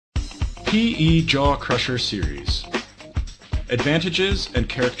PE Jaw Crusher Series. Advantages and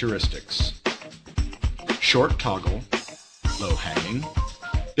characteristics. Short toggle, low hanging,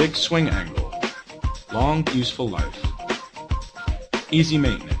 big swing angle, long useful life, easy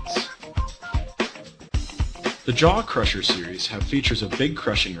maintenance. The Jaw Crusher series have features of big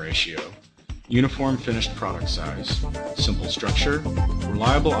crushing ratio, uniform finished product size, simple structure,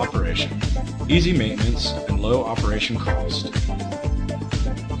 reliable operation, easy maintenance, and low operation cost.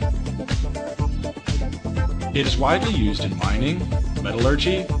 It is widely used in mining,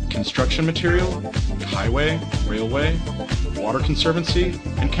 metallurgy, construction material, highway, railway, water conservancy,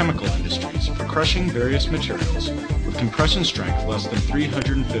 and chemical industries for crushing various materials with compression strength less than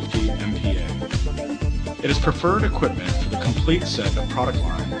 350 MPa. It is preferred equipment for the complete set of product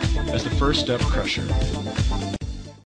line as the first step crusher